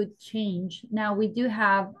menus would change. Now we do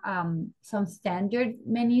have some standard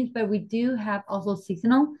menus, but we do have also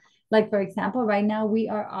seasonal. Like for example, right now we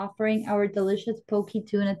are offering our delicious poke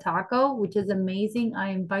tuna taco, which is amazing.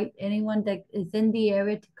 I invite anyone that is in the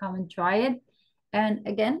area to come and try it. And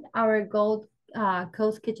again, our Gold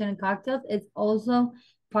Coast Kitchen and Cocktails is also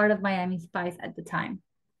part of Miami Spice at the time.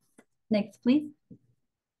 Next, please.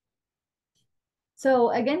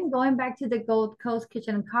 So again, going back to the Gold Coast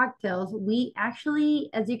Kitchen and Cocktails, we actually,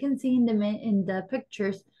 as you can see in the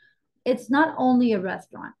pictures, it's not only a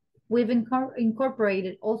restaurant. We've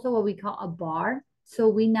incorporated also what we call a bar. So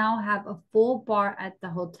we now have a full bar at the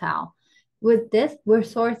hotel. With this, we're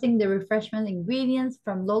sourcing the refreshment ingredients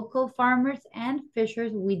from local farmers and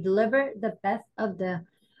fishers. We deliver the best of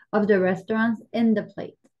the restaurants in the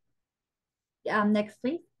plate. Next,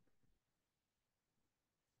 please.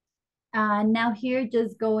 Now here,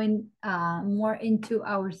 just going more into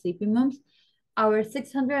our sleeping rooms. Our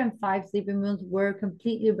 605 sleeping rooms were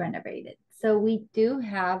completely renovated. So we do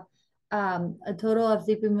have a total of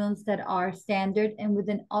sleeping rooms that are standard, and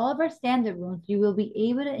within all of our standard rooms, you will be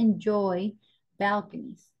able to enjoy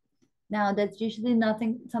balconies. Now, that's usually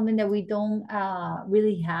something that we don't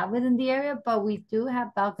really have within the area, but we do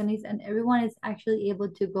have balconies, and everyone is actually able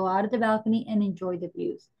to go out of the balcony and enjoy the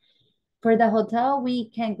views. For the hotel, we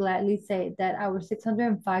can gladly say that our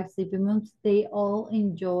 605 sleeping rooms, they all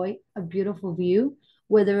enjoy a beautiful view,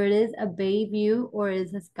 whether it is a bay view or it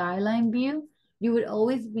is a skyline view. You would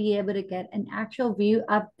always be able to get an actual view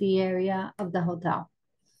of the area of the hotel.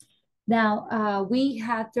 Now, we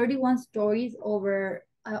have 31 stories over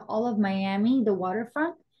all of Miami, the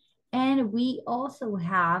waterfront, and we also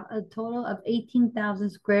have a total of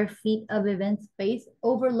 18,000 square feet of event space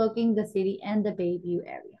overlooking the city and the Bayview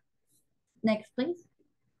area. Next, please.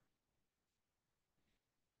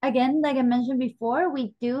 Again, like I mentioned before,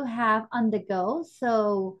 we do have on the go.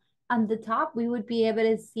 So on the top, we would be able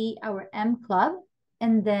to see our M Club.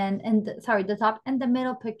 And then, the top and the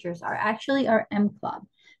middle pictures are actually our M Club.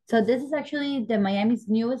 So this is actually the Miami's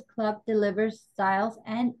newest club, delivers styles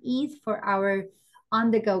and ease for our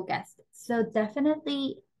on-the-go guests. So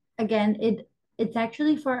definitely, again, it's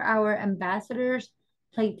actually for our ambassadors,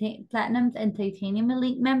 platinums, and titanium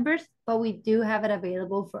elite members, but we do have it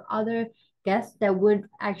available for other guests that would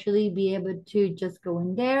actually be able to just go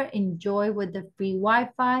in there, enjoy with the free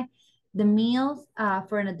Wi-Fi, the meals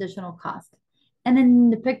for an additional cost. And in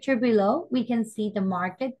the picture below, we can see the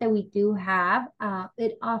market that we do have.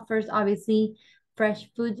 It offers obviously fresh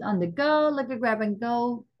foods on the go, like a grab and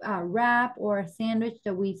go wrap or a sandwich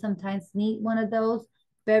that we sometimes need one of those.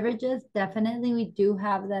 Beverages, definitely we do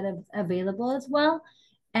have that available as well.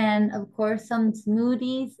 And of course, some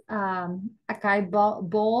smoothies, acai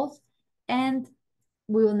bowls, and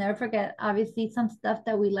we will never forget, obviously, some stuff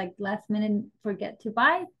that we like last minute forget to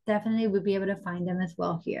buy. Definitely we'll be able to find them as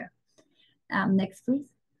well here. Next, please.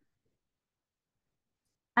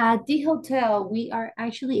 At the hotel, we are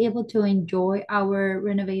actually able to enjoy our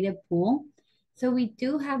renovated pool. So we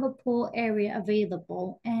do have a pool area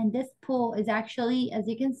available, and this pool is actually, as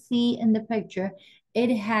you can see in the picture,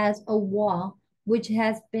 it has a wall which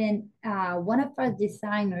has been one of our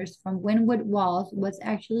designers from Wynwood Walls was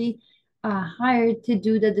actually hired to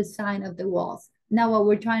do the design of the walls. Now, what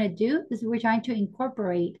we're trying to do is we're trying to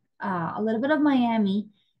incorporate a little bit of Miami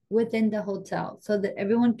within the hotel so that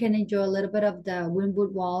everyone can enjoy a little bit of the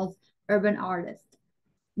Wynwood Walls urban artist.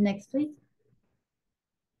 Next, please.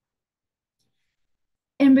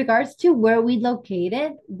 In regards to where we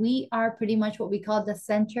located, we are pretty much what we call the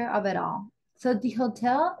center of it all. So the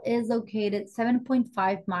hotel is located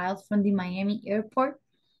 7.5 miles from the Miami airport,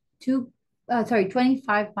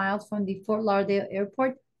 25 miles from the Fort Lauderdale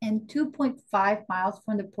airport, and 2.5 miles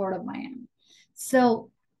from the Port of Miami.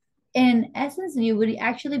 So in essence, you would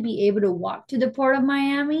actually be able to walk to the Port of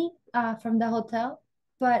Miami from the hotel.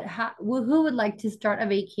 But who would like to start a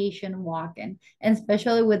vacation walking? And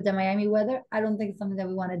especially with the Miami weather, I don't think it's something that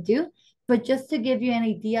we want to do. But just to give you an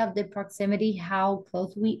idea of the proximity, how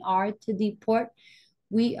close we are to the port,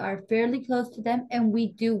 we are fairly close to them, and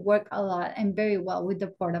we do work a lot and very well with the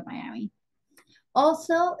Port of Miami.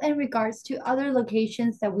 Also, in regards to other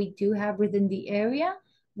locations that we do have within the area,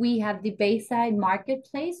 we have the Bayside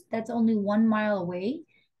Marketplace that's only 1 mile away.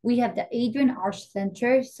 We have the Adrian Arch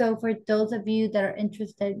Center. So for those of you that are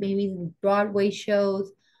interested, maybe in Broadway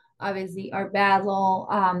shows, obviously Art Battle,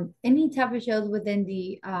 any type of shows within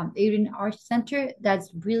the Adrian Arch Center,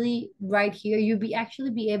 that's really right here. You'll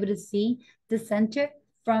actually be able to see the center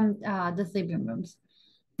from the sleeping rooms.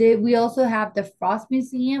 We also have the Frost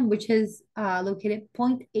Museum, which is located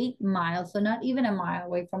 0.8 miles, so not even a mile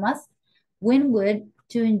away from us. Wynwood,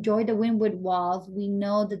 to enjoy the Wynwood Walls, we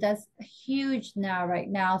know that that's huge now, right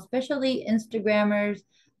now, especially Instagrammers,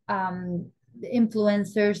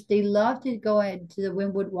 influencers. They love to go into the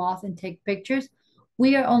Wynwood Walls and take pictures.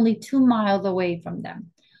 We are only 2 miles away from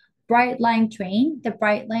them. Brightline train. The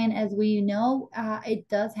Brightline, as we know, it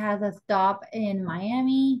does have a stop in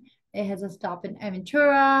Miami. It has a stop in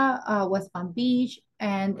Aventura, West Palm Beach,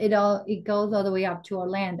 and it goes all the way up to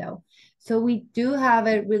Orlando. So we do have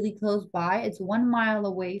it really close by. It's 1 mile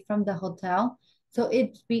away from the hotel. So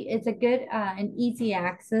it's a good and easy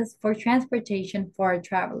access for transportation for our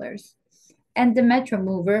travelers. And the Metro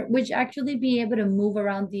Mover, which actually be able to move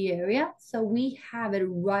around the area. So we have it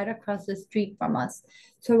right across the street from us.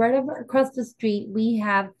 So right across the street, we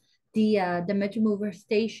have the Metro Mover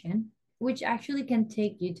station, which actually can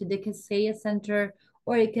take you to the Kaseya Center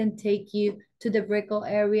or it can take you to the Brickell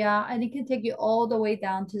area, and it can take you all the way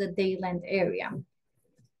down to the Dayland area.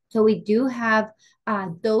 So we do have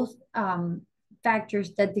those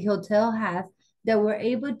factors that the hotel has that we're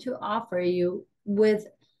able to offer you with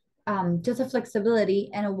just a flexibility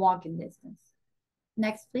and a walking distance.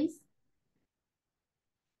 Next, please.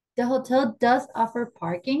 The hotel does offer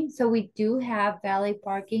parking, so we do have valet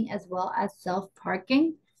parking as well as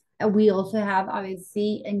self-parking. And we also have,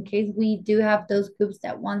 obviously, in case we do have those groups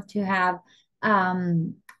that want to have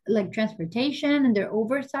like transportation and they're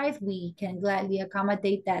oversized, we can gladly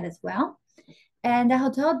accommodate that as well. And the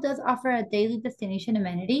hotel does offer a daily destination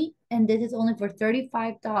amenity, and this is only for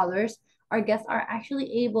 $35. Our guests are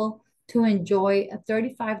actually able to enjoy a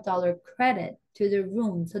 $35 credit to the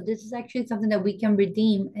room. So this is actually something that we can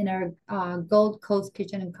redeem in our Gold Coast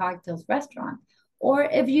Kitchen and Cocktails restaurant. Or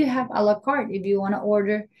if you have a la carte, if you want to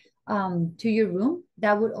order to your room,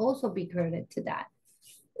 that would also be credit to that.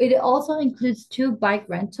 It also includes 2 bike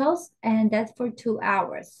rentals, and that's for 2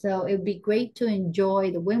 hours. So it would be great to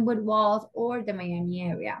enjoy the Windward Walls or the Miami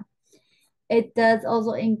area. It does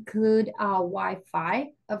also include Wi-Fi.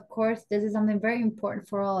 Of course, this is something very important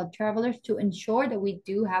for all our travelers to ensure that we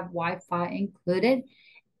do have Wi-Fi included.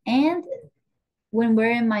 And when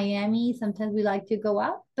we're in Miami, sometimes we like to go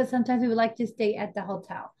out, but sometimes we would like to stay at the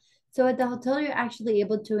hotel. So at the hotel, you're actually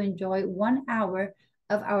able to enjoy 1 hour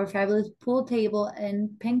of our fabulous pool table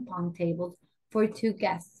and ping pong tables for 2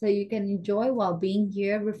 guests. So you can enjoy while being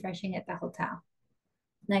here refreshing at the hotel.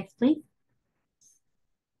 Next, please.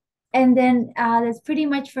 And then that's pretty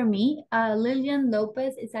much for me. Lillian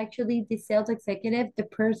Lopez is actually the sales executive, the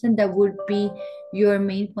person that would be your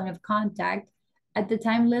main point of contact. At the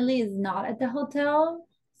time, Lily is not at the hotel,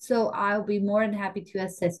 so I'll be more than happy to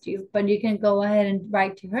assist you. But you can go ahead and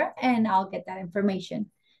write to her, and I'll get that information.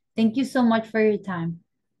 Thank you so much for your time.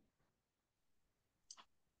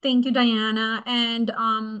 Thank you, Diana. And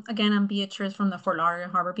again, I'm Beatrice from the Fort Lauderdale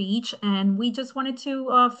Harbor Beach, and we just wanted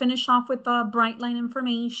to finish off with the Brightline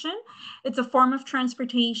information. It's a form of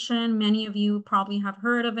transportation. Many of you probably have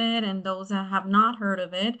heard of it, and those that have not heard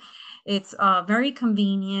of it, it's very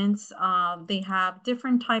convenient. They have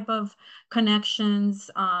different type of connections.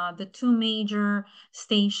 The 2 major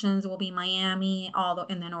stations will be Miami,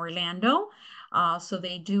 and then Orlando. So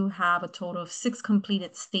they do have a total of 6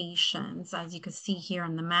 completed stations, as you can see here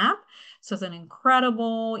on the map. So it's an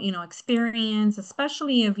incredible, experience,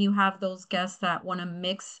 especially if you have those guests that want to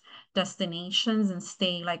mix destinations and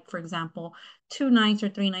stay, like, for example, 2 nights or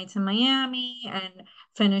 3 nights in Miami and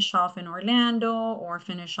finish off in Orlando or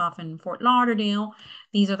finish off in Fort Lauderdale.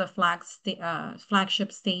 These are the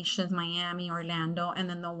flagship stations, Miami, Orlando, and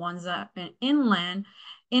then the ones that are inline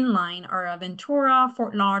are Ventura,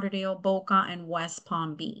 Fort Lauderdale, Boca, and West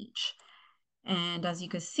Palm Beach. And as you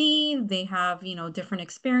can see, they have, different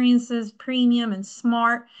experiences, premium and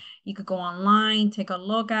smart. You could go online, take a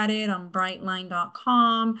look at it on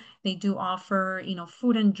brightline.com. They do offer,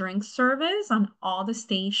 food and drink service on all the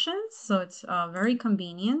stations. So it's very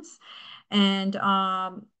convenient. And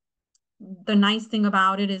the nice thing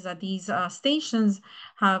about it is that these stations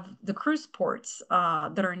have the cruise ports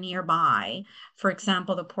that are nearby. For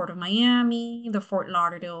example, the Port of Miami, the Fort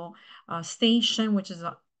Lauderdale station, which is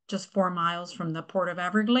just 4 miles from the Port of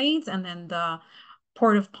Everglades, and then the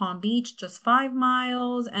Port of Palm Beach, just 5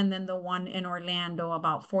 miles, and then the one in Orlando,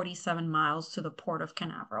 about 47 miles to the Port of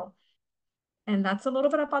Canaveral. And that's a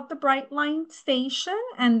little bit about the Brightline station.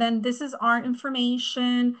 And then this is our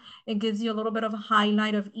information. It gives you a little bit of a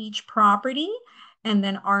highlight of each property. And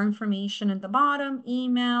then our information at the bottom,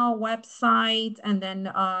 email, website, and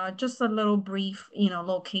then just a little brief,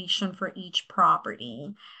 location for each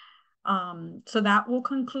property. So that will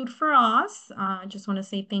conclude for us. I just want to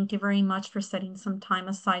say thank you very much for setting some time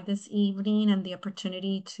aside this evening and the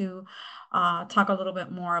opportunity to talk a little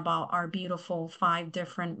bit more about our beautiful 5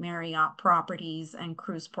 different Marriott properties and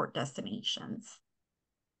cruise port destinations.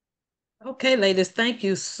 Okay, ladies, thank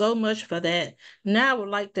you so much for that. Now I would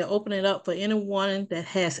like to open it up for anyone that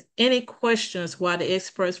has any questions while the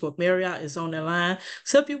experts with Marriott is on the line.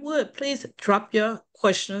 So if you would, please drop your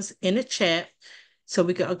questions in the chat so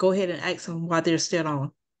we can go ahead and ask them while they're still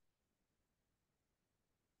on.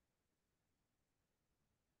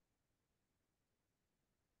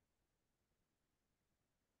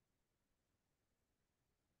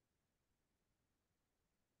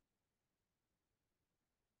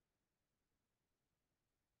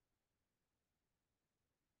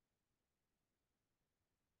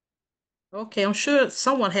 Okay, I'm sure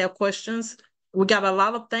someone have questions. We got a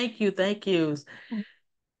lot of thank yous.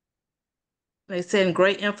 They send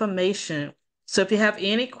great information. So if you have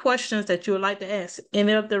any questions that you would like to ask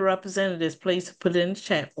any of the representatives, please put it in the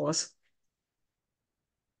chat for us.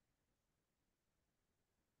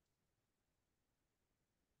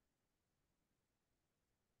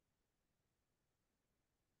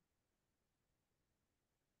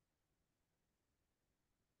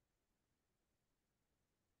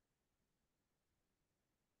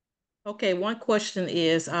 Okay, one question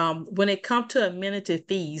is, when it comes to amenity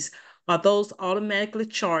fees, are those automatically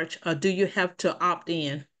charged or do you have to opt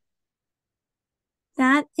in?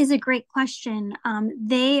 That is a great question.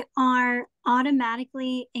 They are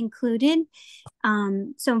automatically included.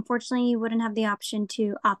 So unfortunately, you wouldn't have the option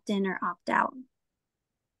to opt in or opt out.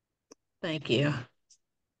 Thank you.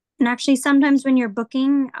 And actually, sometimes when you're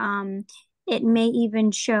booking, it may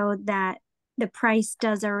even show that the price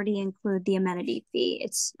does already include the amenity fee.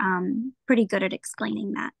 It's pretty good at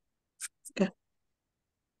explaining that. Okay.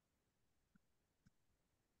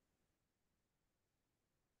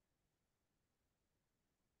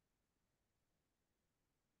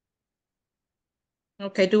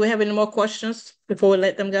 Okay, do we have any more questions before we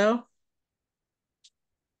let them go?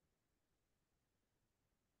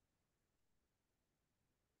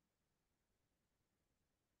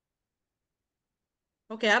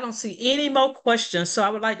 Okay, I don't see any more questions, so I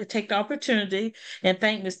would like to take the opportunity and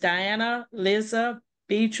thank Ms. Diana, Liza,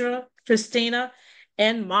 Beatrice, Christina,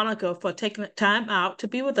 and Monica for taking the time out to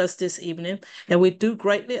be with us this evening. And we do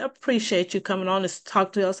greatly appreciate you coming on to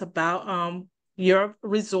talk to us about your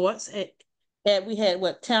resorts. And we had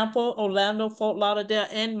Tampa, Orlando, Fort Lauderdale,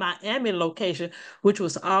 and Miami location, which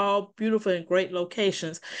was all beautiful and great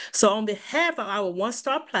locations. So on behalf of our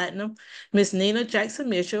one-star platinum, Ms. Nina Jackson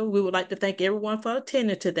Mitchell, we would like to thank everyone for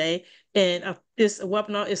attending today. And this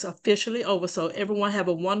webinar is officially over. So everyone have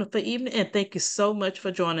a wonderful evening and thank you so much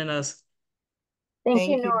for joining us. Thank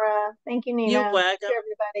you, Nora. Thank you, Nina. You're welcome. Thank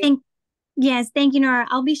you, everybody. Yes, thank you, Nora.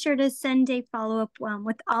 I'll be sure to send a follow-up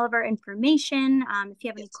with all of our information if you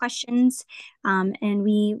have any questions, and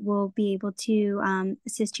we will be able to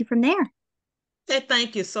assist you from there. Okay,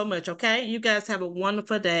 thank you so much. Okay, you guys have a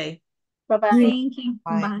wonderful day. Bye-bye. Thank you.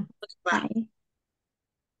 Bye. Bye. Bye. Bye.